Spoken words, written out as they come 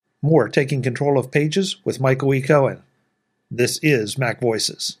More Taking Control of Pages with Michael E. Cohen. This is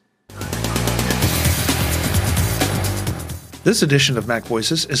MacVoices. This edition of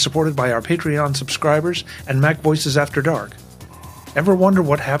MacVoices is supported by our Patreon subscribers and MacVoices After Dark. Ever wonder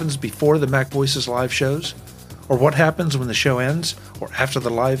what happens before the MacVoices live shows? Or what happens when the show ends or after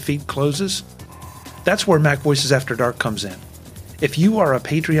the live feed closes? That's where MacVoices After Dark comes in. If you are a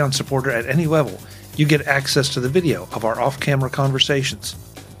Patreon supporter at any level, you get access to the video of our off-camera conversations.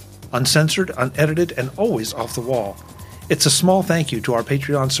 Uncensored, unedited, and always off the wall. It's a small thank you to our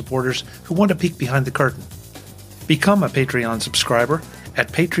Patreon supporters who want to peek behind the curtain. Become a Patreon subscriber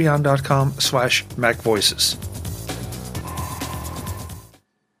at patreon.com/MacVoices.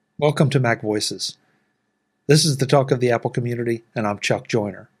 Welcome to MacVoices. This is the talk of the Apple community, and I'm Chuck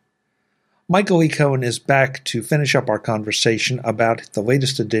Joyner. Michael E. Cohen is back to finish up our conversation about the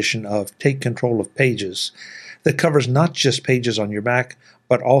latest edition of Take Control of Pages that covers not just Pages on your Mac,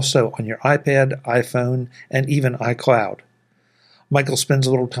 but also on your iPad, iPhone, and even iCloud. Michael spends a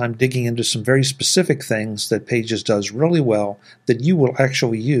little time digging into some very specific things that Pages does really well that you will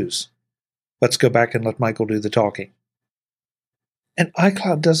actually use. Let's go back and let Michael do the talking. And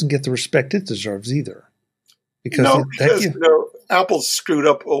iCloud doesn't get the respect it deserves either. Because Apple's screwed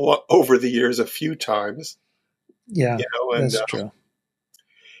up over the years a few times. Yeah, that's true.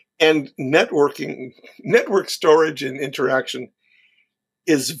 And network storage and interaction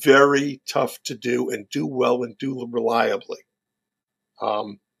is very tough to do and do well and do reliably.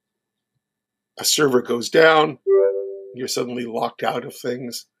 A server goes down, you're suddenly locked out of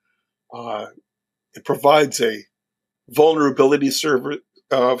things. It provides a vulnerability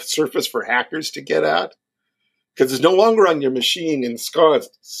surface for hackers to get at, because it's no longer on your machine and it's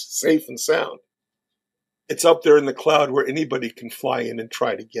safe and sound. It's up there in the cloud where anybody can fly in and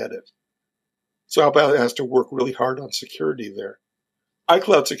try to get it. So Apple has to work really hard on security there.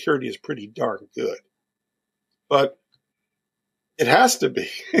 iCloud security is pretty darn good. But it has to be,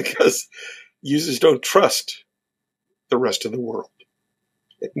 because users don't trust the rest of the world,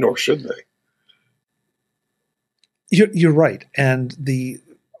 nor should they. You're right. And the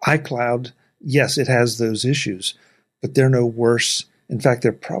iCloud, yes, it has those issues, but they're no worse. In fact,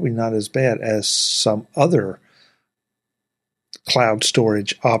 they're probably not as bad as some other cloud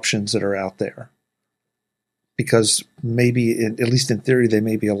storage options that are out there. Because maybe, at least in theory, they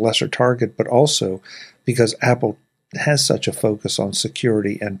may be a lesser target, but also because Apple has such a focus on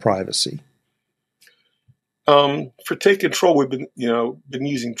security and privacy. For Take Control, we've been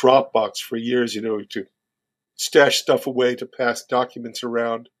using Dropbox for years, to stash stuff away, to pass documents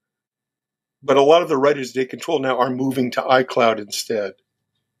around. But a lot of the writers of Take Control now are moving to iCloud instead,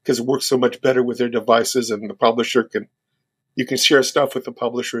 because it works so much better with their devices, and the publisher you can share stuff with the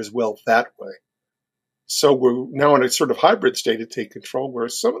publisher as well that way. So we're now in a sort of hybrid state of Take Control, where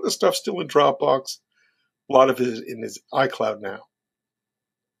some of the stuff's still in Dropbox, a lot of it is in his iCloud now.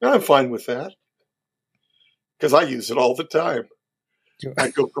 And I'm fine with that, because I use it all the time. I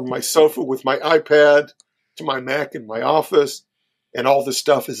go from my sofa with my iPad to my Mac in my office, and all the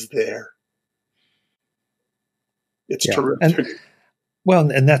stuff is there. It's terrific.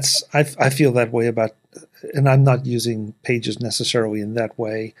 And that's, I feel that way about, and I'm not using Pages necessarily in that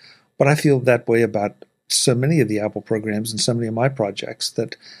way, but I feel that way about so many of the Apple programs and so many of my projects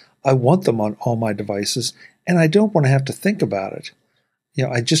that I want them on all my devices, and I don't want to have to think about it.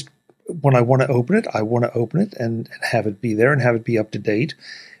 I just, when I want to open it, I want to open it and have it be there and have it be up to date.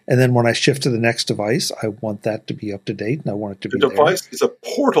 And then when I shift to the next device, I want that to be up to date and I want it to be there. The device is a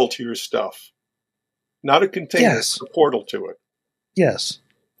portal to your stuff, not a container. Yes. It's a portal to it. Yes.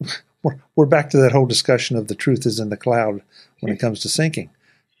 We're back to that whole discussion of the truth is in the cloud when it comes to syncing.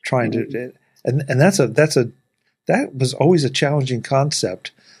 Trying to, and that was always a challenging concept,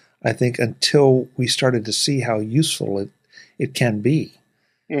 I think, until we started to see how useful it can be.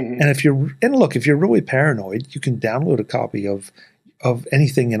 Mm-hmm. And if you're really paranoid, you can download a copy of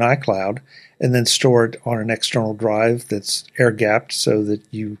anything in iCloud and then store it on an external drive that's air gapped, so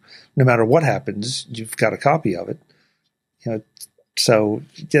that no matter what happens, you've got a copy of it. So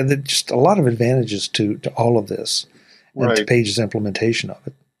there's just a lot of advantages to all of this, and to Page's implementation of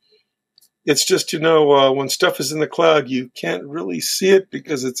it. It's just, when stuff is in the cloud, you can't really see it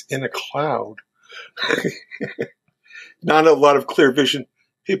because it's in a cloud. Not a lot of clear vision.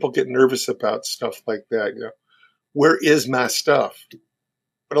 People get nervous about stuff like that. Where is my stuff?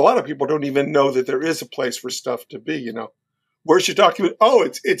 But a lot of people don't even know that there is a place for stuff to be. Where's your document? Oh,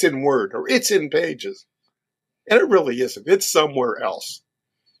 it's in Word, or it's in Pages. And it really isn't. It's somewhere else.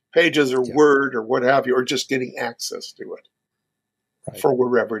 Pages or Word or what have you, or just getting access to it. For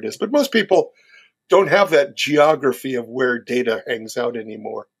wherever it is. But most people don't have that geography of where data hangs out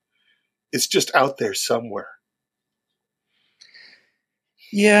anymore. It's just out there somewhere.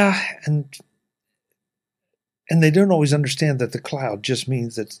 Yeah, and they don't always understand that the cloud just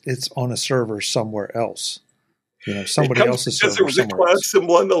means that it's on a server somewhere else. Somebody else's server there was a somewhere cloud else.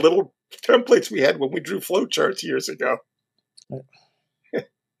 symbol on the little templates we had when we drew flowcharts years ago.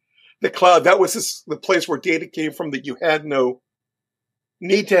 The cloud, that was the place where data came from that you had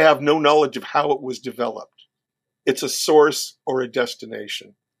need to have no knowledge of how it was developed. It's a source or a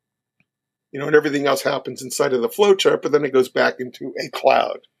destination. And everything else happens inside of the flowchart, but then it goes back into a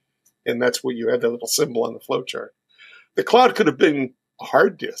cloud. And that's where you had that little symbol on the flowchart. The cloud could have been a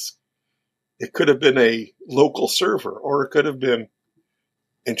hard disk. It could have been a local server, or it could have been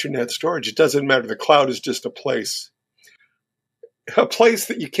internet storage. It doesn't matter. The cloud is just a place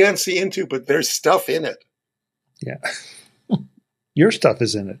that you can't see into, but there's stuff in it. Yeah. Your stuff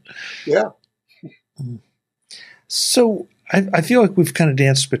is in it. Yeah. So I feel like we've kind of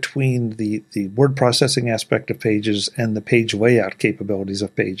danced between the word processing aspect of Pages and the page layout capabilities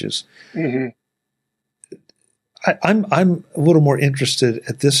of Pages. Mm-hmm. I'm a little more interested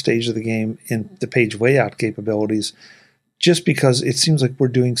at this stage of the game in the page layout capabilities, just because it seems like we're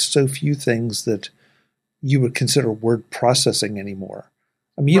doing so few things that you would consider word processing anymore.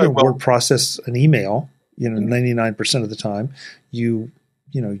 I mean, word process an email, 99% of the time, you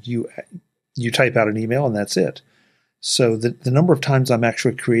type out an email and that's it. So the number of times I'm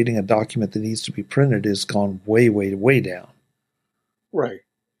actually creating a document that needs to be printed has gone way, way, way down. Right.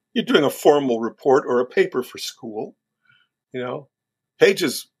 You're doing a formal report or a paper for school.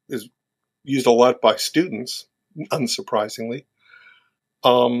 Pages is used a lot by students, unsurprisingly.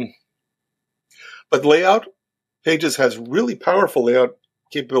 But layout, Pages has really powerful layout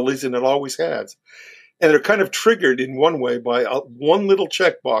capabilities, and it always has. And they're kind of triggered in one way by one little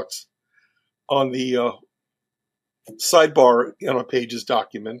checkbox on the sidebar on a Pages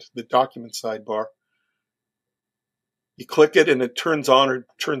document, the document sidebar. You click it and it turns on or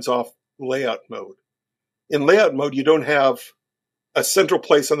turns off layout mode. In layout mode, you don't have a central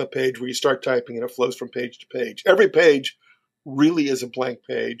place on the page where you start typing and it flows from page to page. Every page really is a blank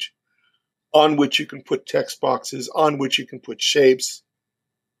page on which you can put text boxes, on which you can put shapes,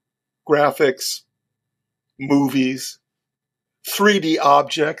 graphics, movies, 3D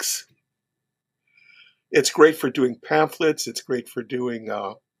objects. It's great for doing pamphlets. It's great for doing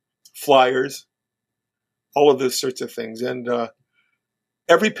flyers, all of those sorts of things. And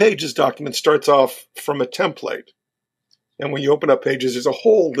every Pages document starts off from a template. And when you open up Pages, there's a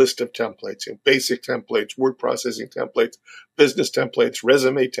whole list of templates, basic templates, word processing templates, business templates,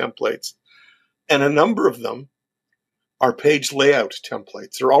 resume templates. And a number of them are page layout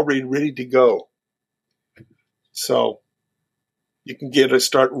templates. They're already ready to go. So you can get a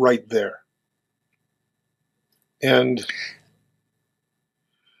start right there. And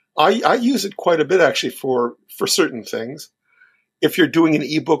I use it quite a bit, actually, for certain things. If you're doing an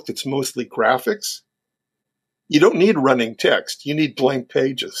ebook that's mostly graphics, you don't need running text. You need blank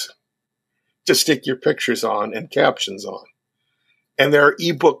pages to stick your pictures on and captions on. And there are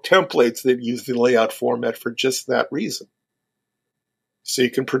ebook templates that use the layout format for just that reason. So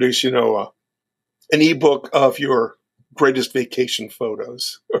you can produce, an ebook of your greatest vacation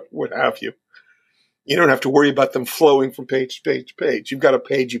photos, or what have you. You don't have to worry about them flowing from page to page to page. You've got a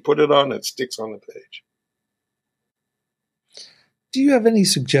page, you put it on, it sticks on the page. Do you have any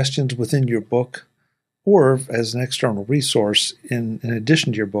suggestions within your book, or as an external resource in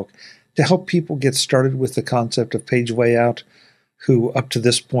addition to your book, to help people get started with the concept of page layout, who up to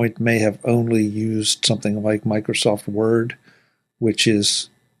this point may have only used something like Microsoft Word, which is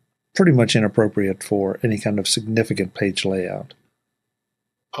pretty much inappropriate for any kind of significant page layout?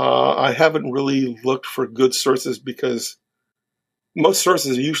 I haven't really looked for good sources because most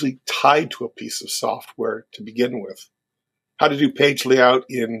sources are usually tied to a piece of software to begin with. How to do page layout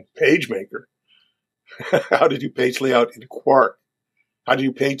in PageMaker. How to do page layout in Quark. How to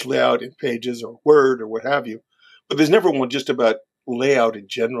do page layout in Pages or Word or what have you. But there's never one just about layout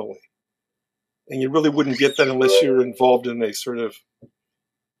generally. And you really wouldn't get that unless you're involved in a sort of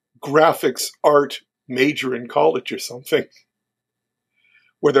graphics art major in college or something,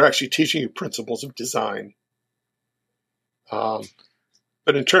 where they're actually teaching you principles of design. But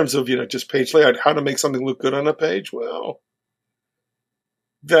in terms of, just page layout, how to make something look good on a page, well,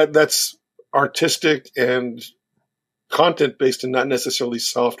 that's artistic and content-based and not necessarily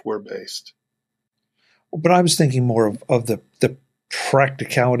software-based. But I was thinking more of the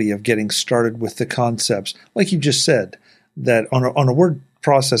practicality of getting started with the concepts. Like you just said, that on a word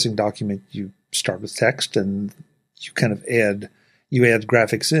processing document, you start with text and you kind of add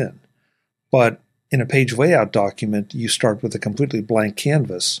graphics in. But in a page layout document, you start with a completely blank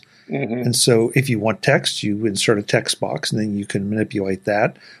canvas. Mm-hmm. And so if you want text, you insert a text box, and then you can manipulate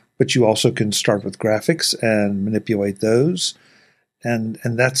that. But you also can start with graphics and manipulate those. And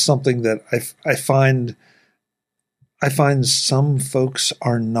that's something that I find some folks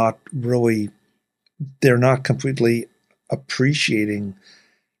are not really, they're not completely appreciating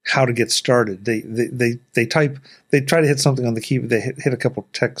how to get started. They try to hit something on the keyboard. They hit a couple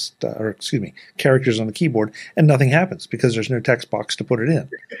characters on the keyboard, and nothing happens because there's no text box to put it in.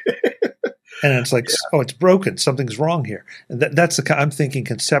 And it's like, oh, it's broken. Something's wrong here. And that's I'm thinking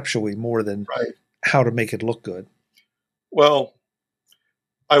conceptually more than how to make it look good. Well,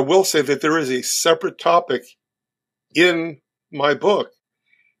 I will say that there is a separate topic in my book,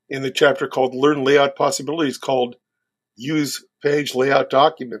 in the chapter called Learn Layout Possibilities, called Use Page Layout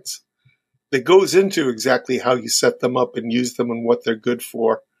Documents, that goes into exactly how you set them up and use them and what they're good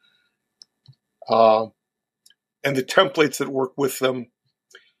for, and the templates that work with them,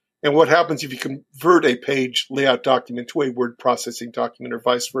 and what happens if you convert a page layout document to a word processing document or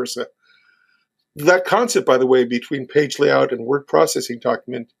vice versa. That concept, by the way, between page layout and word processing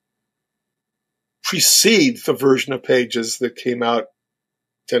document precedes the version of Pages that came out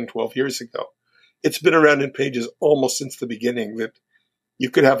 10, 12 years ago. It's been around in Pages almost since the beginning, that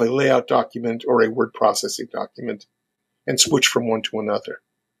you could have a layout document or a word processing document and switch from one to another.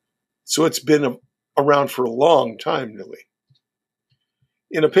 So it's been around for a long time, really.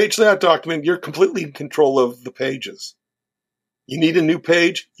 In a page layout document, you're completely in control of the pages. You need a new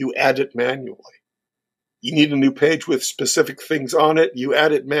page, you add it manually. You need a new page with specific things on it, you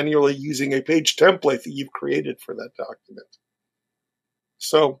add it manually using a page template that you've created for that document.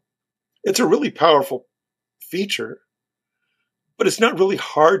 So it's a really powerful feature, but it's not really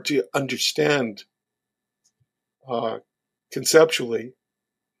hard to understand conceptually.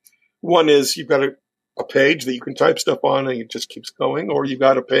 One is you've got a page that you can type stuff on and it just keeps going, or you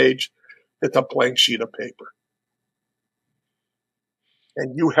got a page that's a blank sheet of paper.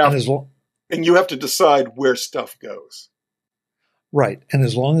 And you have to decide where stuff goes. Right. And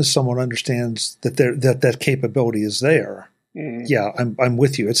as long as someone understands that that capability is there, yeah, I'm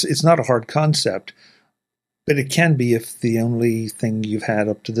with you. It's not a hard concept, but it can be if the only thing you've had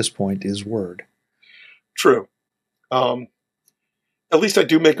up to this point is Word. True. At least I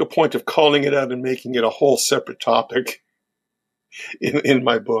do make a point of calling it out and making it a whole separate topic in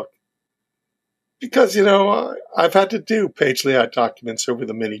my book. Because, I've had to do page layout documents over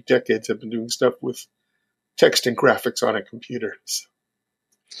the many decades I've been doing stuff with text and graphics on a computer. So.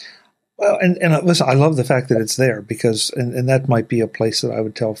 Well, and listen, I love the fact that it's there because, and that might be a place that I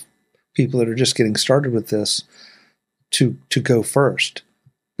would tell people that are just getting started with this to go first,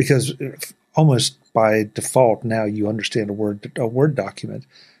 because almost by default now you understand a Word document.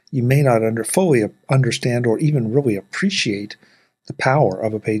 You may not fully understand or even really appreciate the power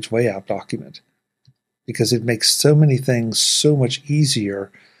of a page layout document, because it makes so many things so much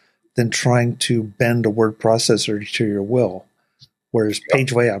easier than trying to bend a word processor to your will, whereas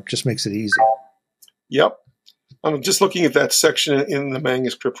page layout just makes it easy. Yep. I'm just looking at that section in the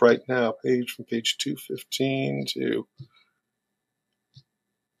manuscript right now, from page 215 to...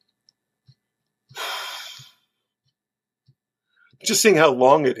 Just seeing how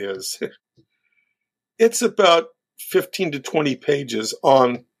long it is. It's about 15 to 20 pages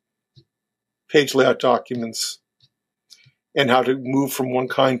on page layout documents and how to move from one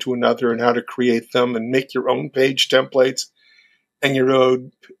kind to another and how to create them and make your own page templates and your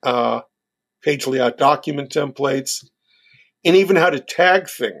own page layout document templates, and even how to tag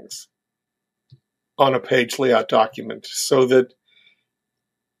things on a page layout document so that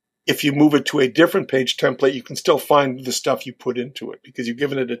if you move it to a different page template, you can still find the stuff you put into it because you've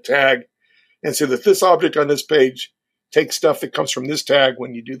given it a tag, and so that this object on this page takes stuff that comes from this tag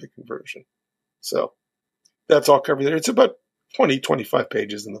when you do the conversion. So that's all covered there. It's about 20, 25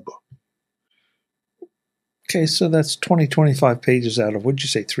 pages in the book. Okay, so that's 25 pages out of, what'd you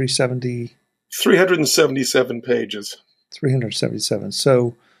say, 370? 377 pages. 377.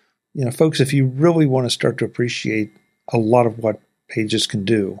 So, folks, if you really want to start to appreciate a lot of what Pages can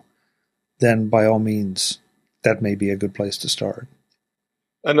do, then by all means, that may be a good place to start.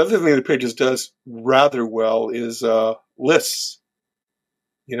 Another thing that Pages does rather well is lists.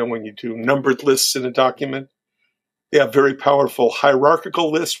 When you do numbered lists in a document, they have very powerful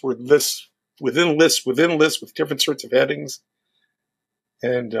hierarchical lists where lists within lists within lists with different sorts of headings.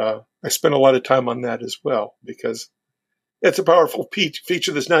 And I spent a lot of time on that as well because it's a powerful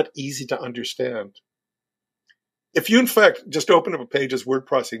feature that's not easy to understand. If you, in fact, just open up a Pages word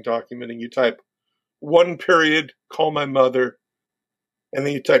processing document and you type 1 period, call my mother, and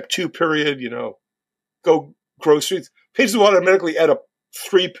then you type 2 period, go groceries, Pages will automatically add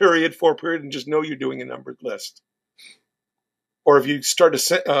 3 period, 4 period, and just know you're doing a numbered list. Or if you start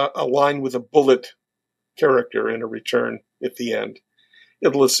a line with a bullet character in a return at the end,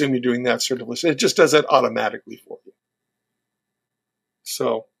 it'll assume you're doing that sort of list. It just does that automatically for you.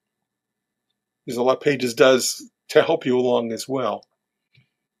 So there's a lot Pages does to help you along as well.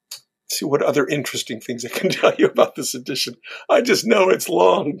 Let's see what other interesting things I can tell you about this edition. I just know it's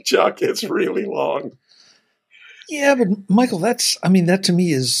long, Chuck. It's really long. Yeah, but Michael, that to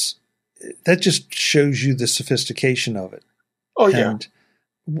me that just shows you the sophistication of it. Oh, yeah. And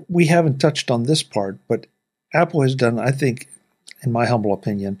we haven't touched on this part, but Apple has done, I think, in my humble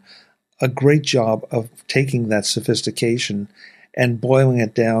opinion, a great job of taking that sophistication and boiling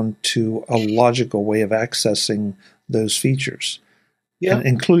it down to a logical way of accessing those features, and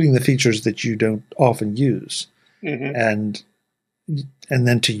including the features that you don't often use. Mm-hmm. And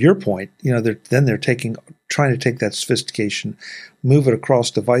then to your point, they're trying to take that sophistication, move it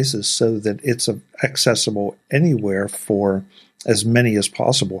across devices so that it's accessible anywhere for as many as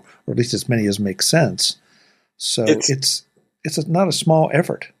possible, or at least as many as make sense. So it's not a small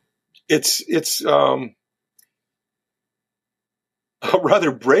effort. It's a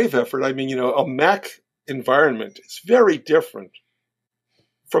rather brave effort. I mean, a Mac environment is very different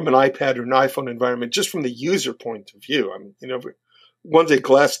from an iPad or an iPhone environment, just from the user point of view. I mean, one's a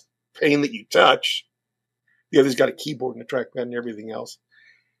glass pane that you touch. The other's got a keyboard and a trackpad and everything else.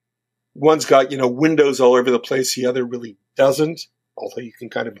 One's got, windows all over the place. The other really doesn't, although you can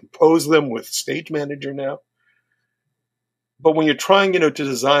kind of impose them with Stage Manager now. But when you're trying, to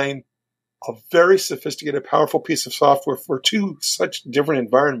design a very sophisticated, powerful piece of software for two such different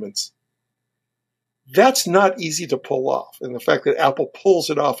environments, that's not easy to pull off. And the fact that Apple pulls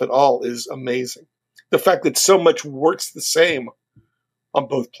it off at all is amazing. The fact that so much works the same on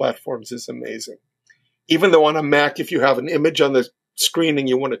both platforms is amazing. Even though on a Mac, if you have an image on the screen and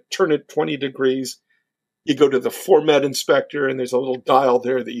you want to turn it 20 degrees, you go to the format inspector and there's a little dial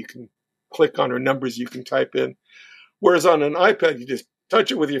there that you can click on or numbers you can type in. Whereas on an iPad, you just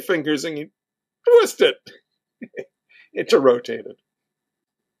touch it with your fingers and you twist it. It's rotated.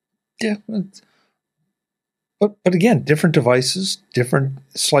 Yeah. But again, different devices,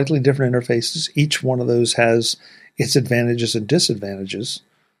 slightly different interfaces. Each one of those has its advantages and disadvantages.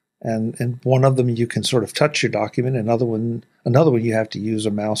 And one of them you can sort of touch your document, another one you have to use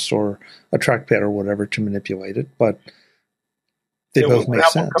a mouse or a trackpad or whatever to manipulate it. But they both make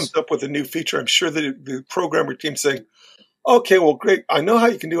sense. When Apple comes up with a new feature, I'm sure that the programmer team's saying, okay, well, great. I know how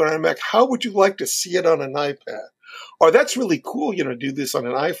you can do it on a Mac. How would you like to see it on an iPad? Or that's really cool, do this on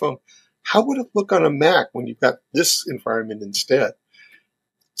an iPhone. How would it look on a Mac when you've got this environment instead?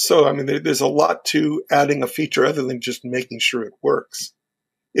 So, I mean, there's a lot to adding a feature other than just making sure it works.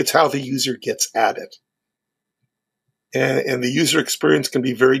 It's how the user gets at it. And the user experience can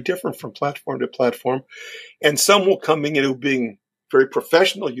be very different from platform to platform. And some will come in, being very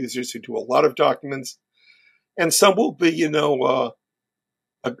professional users who do a lot of documents. And some will be,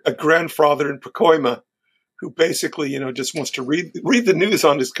 a grandfather in Pacoima who basically, just wants to read the news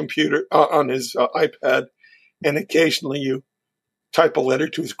on his computer, on his iPad, and occasionally you type a letter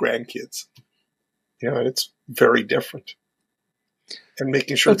to his grandkids. It's very different. And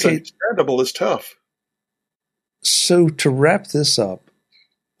making sure it's understandable is tough. So to wrap this up,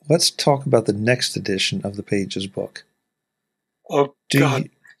 let's talk about the next edition of the Pages book. Oh, God.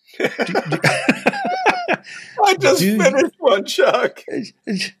 I just finished one, Chuck.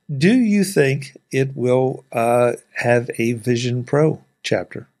 Do you think it will have a Vision Pro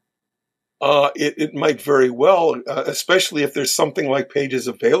chapter? It might very well, especially if there's something like Pages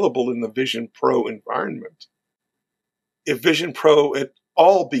available in the Vision Pro environment. If Vision Pro at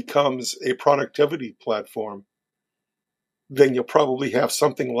all becomes a productivity platform, then you'll probably have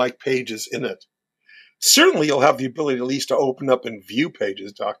something like Pages in it. Certainly you'll have the ability at least to open up and view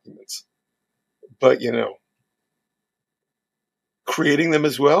Pages documents. But, creating them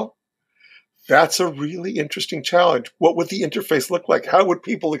as well, that's a really interesting challenge. What would the interface look like? How would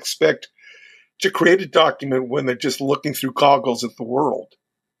people expect to create a document when they're just looking through goggles at the world?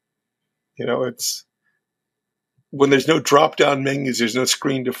 It's when there's no drop-down menus, there's no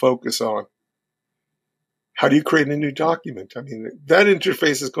screen to focus on. How do you create a new document? I mean, that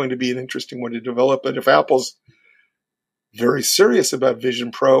interface is going to be an interesting one to develop. But if Apple's very serious about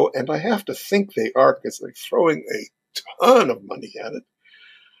Vision Pro, and I have to think they are because they're throwing a ton of money at it,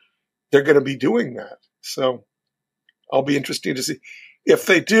 they're going to be doing that. So I'll be interested to see. If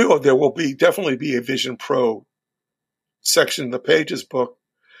they do, there will definitely be a Vision Pro section in the Pages book.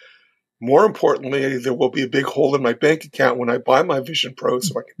 More importantly, there will be a big hole in my bank account when I buy my Vision Pro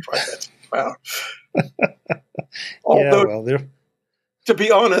so I can try that stuff out. Although, to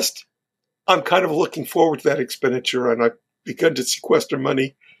be honest, I'm kind of looking forward to that expenditure, and I've begun to sequester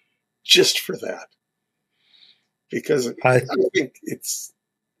money just for that. Because I think it's,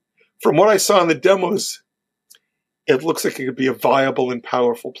 from what I saw in the demos, it looks like it could be a viable and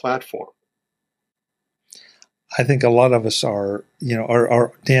powerful platform. I think a lot of us are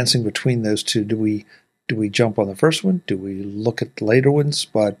dancing between those two. Do we jump on the first one? Do we look at the later ones?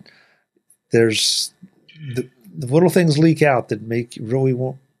 But there's the little things leak out that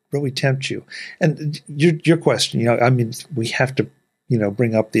won't really tempt you. And your question, we have to,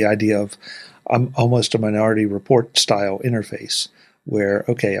 bring up the idea of almost a Minority Report style interface where,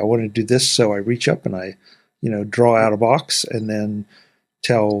 okay, I want to do this. So I reach up and I, draw out a box and then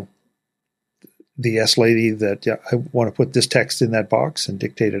tell the S lady that I want to put this text in that box and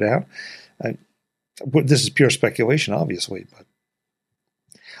dictate it out. This is pure speculation, obviously, but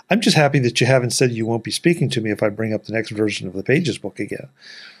I'm just happy that you haven't said you won't be speaking to me if I bring up the next version of the Pages book again.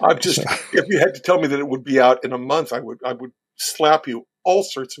 If you had to tell me that it would be out in a month, I would slap you all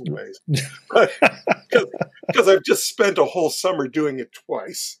sorts of ways. Because I've just spent a whole summer doing it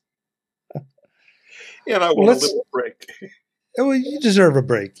twice. And I want a little break. Well, you deserve a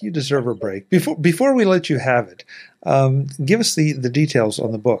break. Before we let you have it, give us the details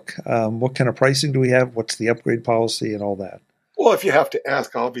on the book. What kind of pricing do we have? What's the upgrade policy and all that? Well, if you have to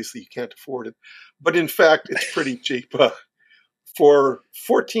ask, obviously you can't afford it. But in fact, it's pretty cheap. For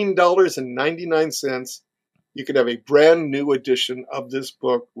 $14.99, you can have a brand new edition of this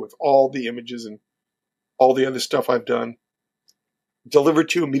book with all the images and all the other stuff I've done delivered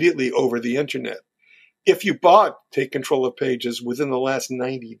to you immediately over the internet. If you bought Take Control of Pages within the last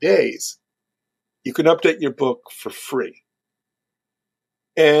 90 days, you can update your book for free.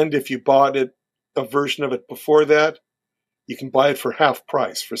 And if you bought a version of it before that, you can buy it for half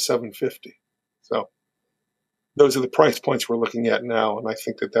price for $7.50. So those are the price points we're looking at now, and I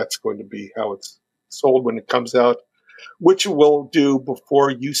think that that's going to be how it's sold when it comes out, which we'll do before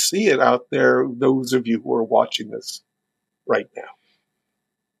you see it out there, those of you who are watching this right now.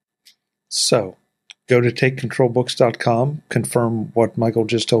 So go to takecontrolbooks.com, confirm what Michael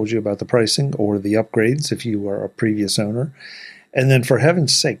just told you about the pricing or the upgrades if you are a previous owner. And then for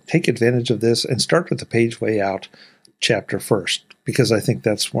heaven's sake, take advantage of this and start with the Page Layout chapter first, because I think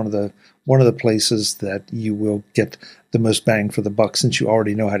that's one of the places that you will get the most bang for the buck since you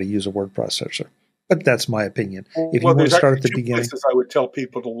already know how to use a word processor. But that's my opinion. If you want to start at the beginning, places I would tell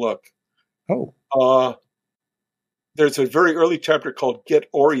people to look. Oh. There's a very early chapter called Get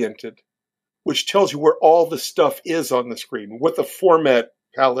Oriented, which tells you where all the stuff is on the screen, what the format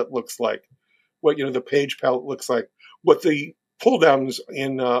palette looks like, what the page palette looks like, what the pull downs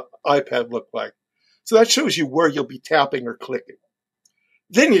in iPad look like. So that shows you where you'll be tapping or clicking.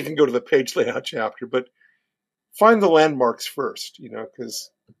 Then you can go to the page layout chapter, but find the landmarks first, because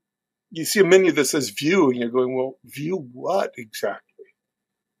you see a menu that says view and you're going, well, view what exactly?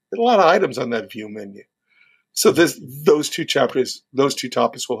 There's a lot of items on that view menu. So those two topics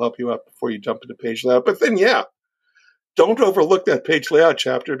will help you out before you jump into page layout. But then, don't overlook that page layout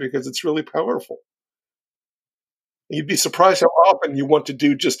chapter because it's really powerful. You'd be surprised how often you want to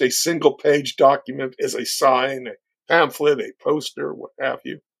do just a single page document as a sign, a pamphlet, a poster, what have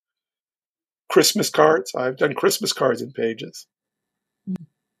you. Christmas cards. I've done Christmas cards in Pages.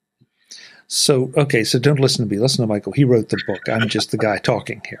 So don't listen to me. Listen to Michael. He wrote the book. I'm just the guy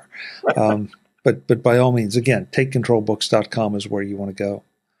talking here. But by all means, again, takecontrolbooks.com is where you want to go.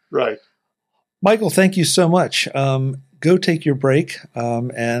 Right. Michael, thank you so much. Go take your break,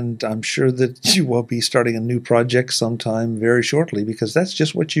 and I'm sure that you will be starting a new project sometime very shortly because that's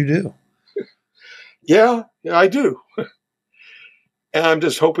just what you do. Yeah, I do. And I'm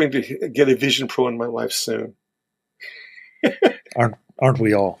just hoping to get a Vision Pro in my life soon. Aren't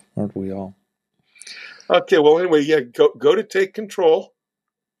we all? Aren't we all? Okay, well, anyway, go to Take Control.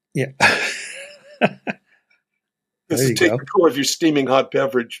 Yeah. This is Take Control of your steaming hot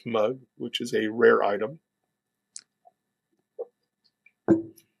beverage mug, which is a rare item.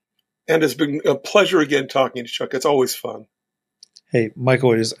 And it's been a pleasure again talking to Chuck. It's always fun. Hey,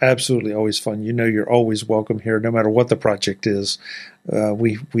 Michael, it is absolutely always fun. You're always welcome here, no matter what the project is.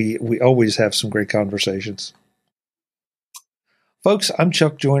 We always have some great conversations. Folks, I'm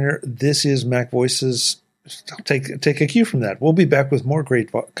Chuck Joyner. This is MacVoices. Take a cue from that. We'll be back with more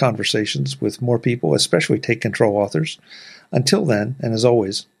great conversations with more people, especially Take Control authors. Until then, and as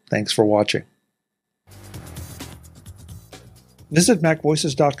always, thanks for watching. Visit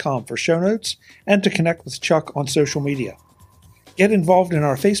MacVoices.com for show notes and to connect with Chuck on social media. Get involved in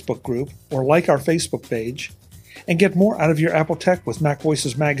our Facebook group or like our Facebook page, and get more out of your Apple Tech with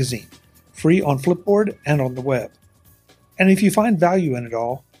MacVoices Magazine, free on Flipboard and on the web. And if you find value in it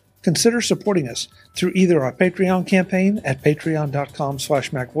all, consider supporting us through either our Patreon campaign at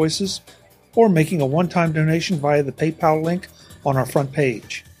patreon.com/MacVoices or making a one-time donation via the PayPal link on our front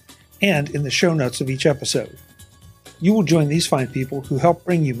page and in the show notes of each episode. You will join these fine people who help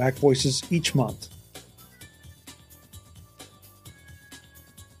bring you Mac Voices each month.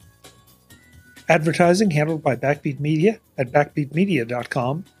 Advertising handled by Backbeat Media at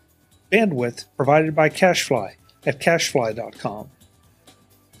backbeatmedia.com. Bandwidth provided by CashFly at cashfly.com.